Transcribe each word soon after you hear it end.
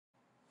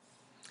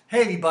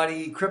Hey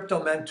everybody,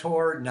 Crypto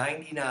Mentor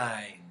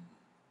 99.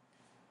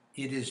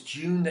 It is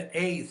June the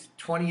 8th,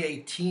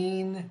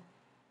 2018,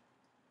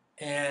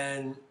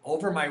 and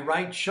over my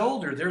right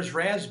shoulder there's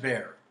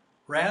Raspberry.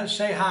 Raz,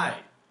 say hi.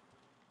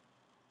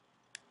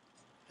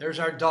 There's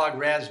our dog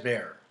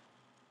Raspberry.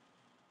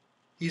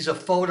 He's a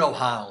photo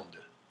hound,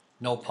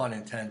 no pun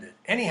intended.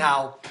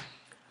 Anyhow,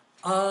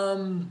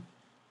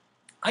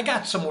 I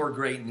got some more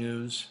great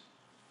news,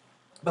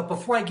 but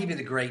before I give you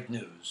the great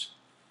news,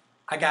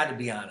 I got to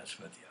be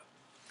honest with you.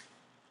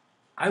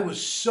 I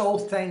was so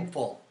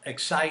thankful,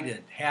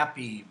 excited,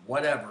 happy,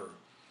 whatever,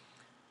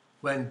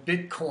 when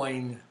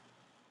Bitcoin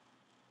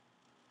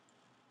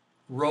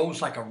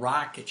rose like a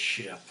rocket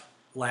ship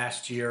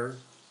last year,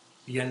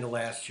 the end of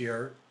last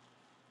year.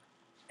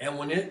 And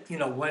when it,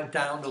 went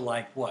down to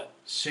like what,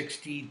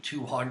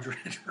 6,200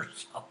 or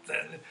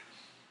something,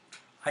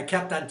 I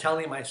kept on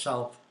telling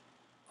myself,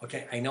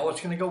 okay, I know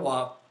it's going to go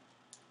up.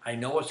 I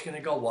know it's going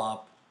to go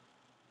up,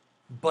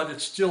 but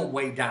it's still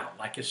way down.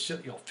 Like it's,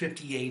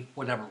 58,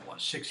 whatever it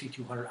was,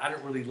 6,200. I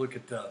don't really look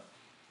at the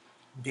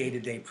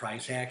day-to-day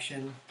price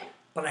action,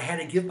 but I had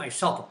to give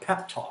myself a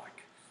pep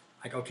talk.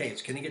 Like, okay,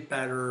 it's going to get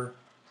better.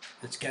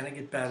 It's going to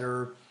get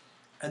better.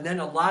 And then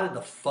a lot of the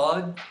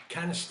FUD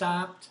kind of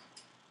stopped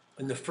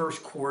in the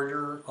first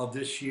quarter of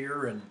this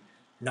year. And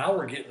now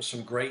we're getting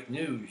some great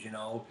news.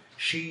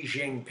 Xi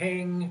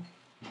Jinping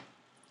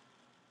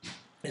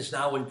is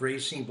now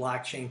embracing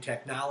blockchain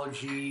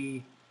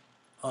technology.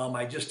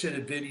 I just did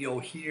a video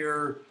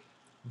here.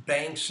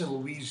 Banks in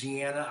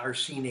Louisiana are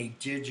seeing a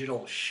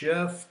digital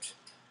shift.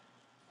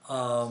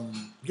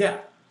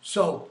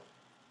 So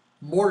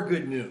more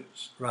good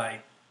news,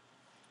 right?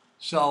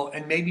 So,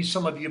 and maybe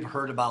some of you have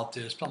heard about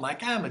this, but I'm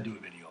like, I'm going to do a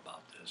video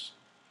about this.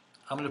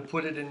 I'm going to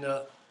put it in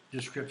the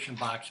description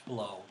box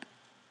below.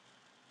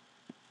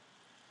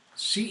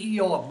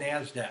 CEO of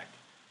Nasdaq.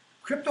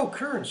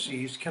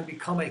 Cryptocurrencies can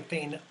become a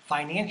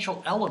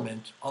financial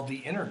element of the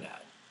internet.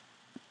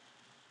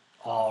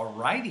 All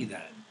righty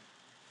then.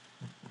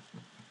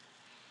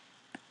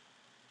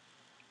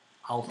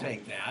 I'll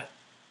take that.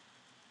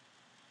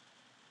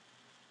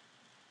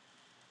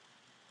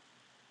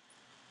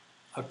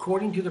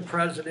 According to the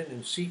president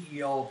and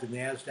CEO of the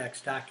Nasdaq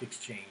Stock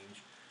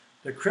Exchange,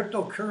 the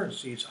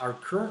cryptocurrencies are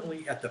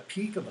currently at the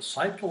peak of a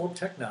cycle of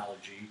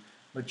technology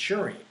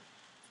maturing,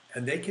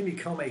 and they can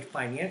become a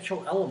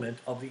financial element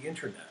of the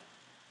internet.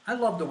 I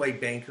love the way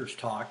bankers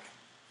talk.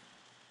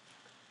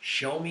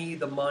 Show me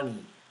the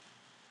money.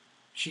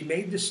 She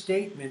made the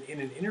statement in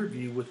an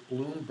interview with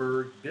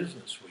Bloomberg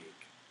Businessweek.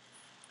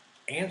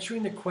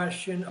 Answering the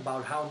question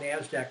about how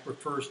Nasdaq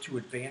refers to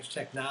advanced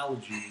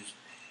technologies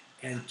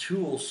and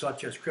tools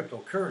such as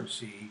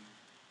cryptocurrency,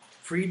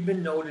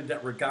 Friedman noted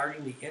that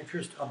regarding the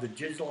interest of the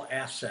digital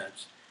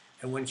assets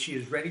and when she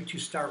is ready to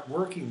start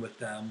working with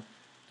them,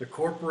 the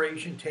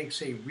corporation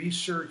takes a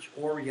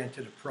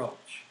research-oriented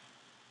approach,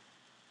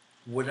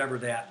 whatever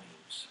that means.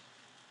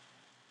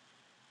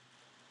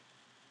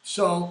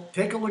 So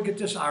take a look at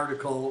this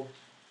article.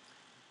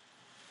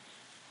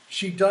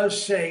 She does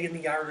say in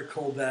the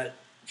article that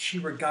she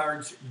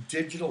regards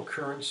digital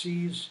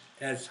currencies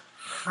as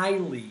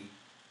highly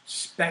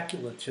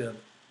speculative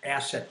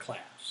asset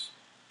class.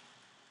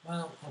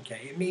 Well,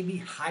 okay, it may be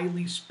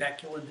highly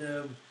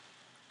speculative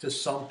to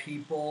some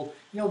people.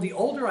 The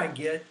older I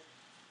get,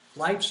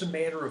 life's a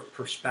matter of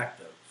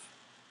perspective,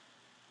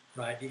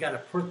 right? You got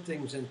to put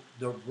things in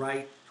the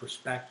right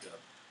perspective.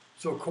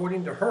 So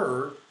according to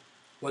her,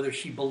 whether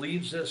she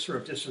believes this or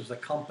if this is the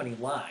company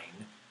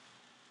line,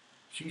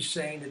 she's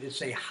saying that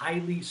it's a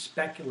highly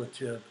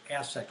speculative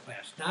asset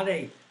class, not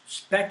a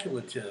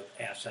speculative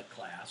asset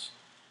class,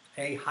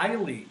 a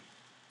highly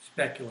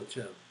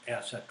speculative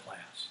asset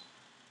class.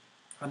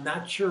 I'm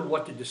not sure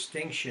what the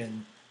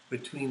distinction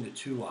between the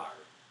two are.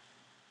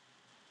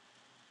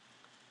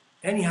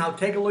 Anyhow,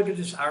 take a look at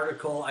this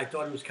article. I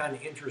thought it was kind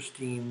of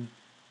interesting.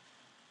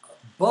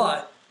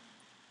 But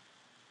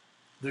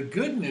the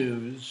good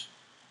news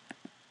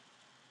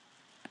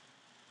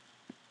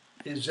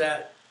is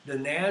that the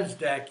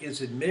Nasdaq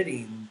is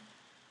admitting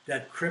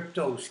that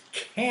cryptos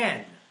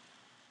can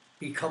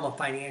become a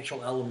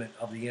financial element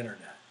of the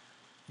internet.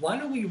 Why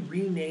don't we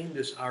rename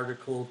this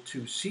article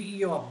to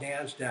CEO of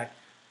Nasdaq,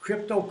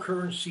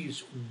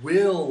 cryptocurrencies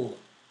will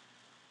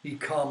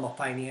become a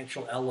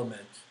financial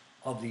element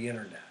of the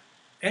internet.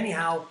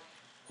 Anyhow,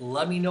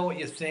 let me know what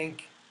you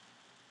think.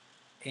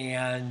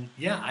 And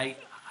yeah,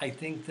 I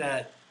think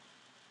that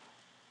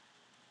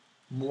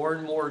more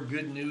and more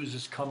good news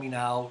is coming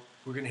out.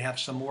 We're going to have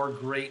some more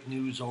great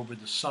news over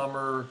the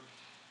summer.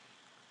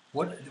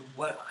 What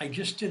I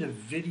just did a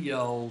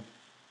video,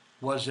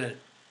 was it?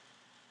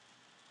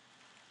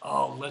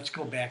 Oh, let's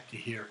go back to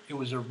here. It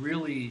was a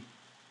really,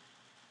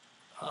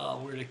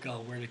 where'd it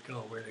go?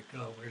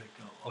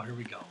 Oh, here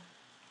we go.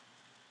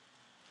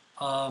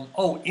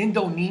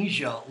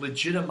 Indonesia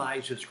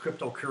legitimizes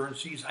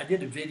cryptocurrencies. I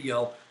did a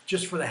video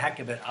just for the heck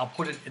of it. I'll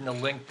put it in the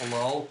link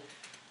below.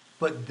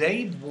 But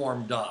they've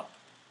warmed up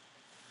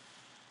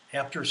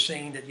after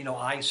saying that,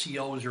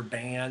 ICOs are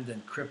banned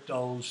and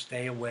cryptos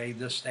stay away,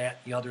 this, that,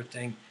 the other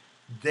thing.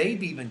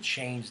 they've even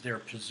changed their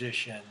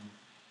position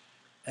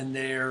and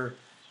they're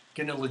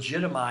going to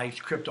legitimize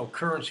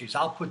cryptocurrencies.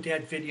 I'll put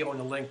that video in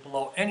the link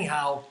below.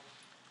 Anyhow,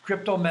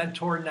 Crypto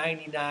Mentor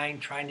 99,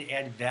 trying to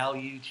add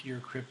value to your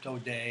crypto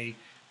day.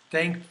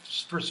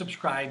 Thanks for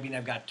subscribing.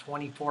 I've got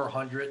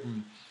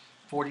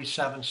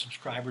 2,447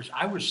 subscribers.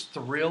 I was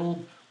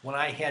thrilled when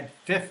I had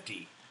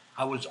 50.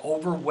 I was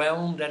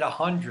overwhelmed at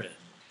 100.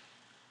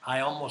 I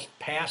almost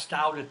passed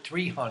out at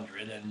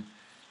 300, and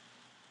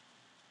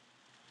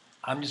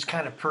I'm just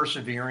kind of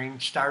persevering.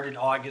 Started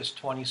August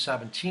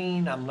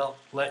 2017. I'm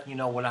letting you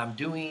know what I'm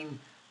doing,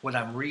 what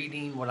I'm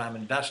reading, what I'm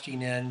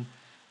investing in.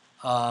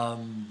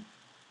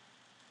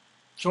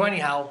 So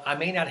anyhow, I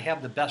may not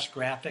have the best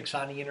graphics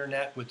on the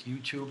internet with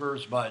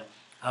YouTubers, but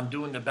I'm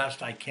doing the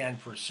best I can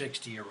for a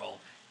 60-year-old.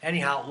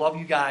 Anyhow, love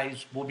you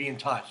guys. We'll be in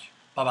touch.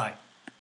 Bye-bye.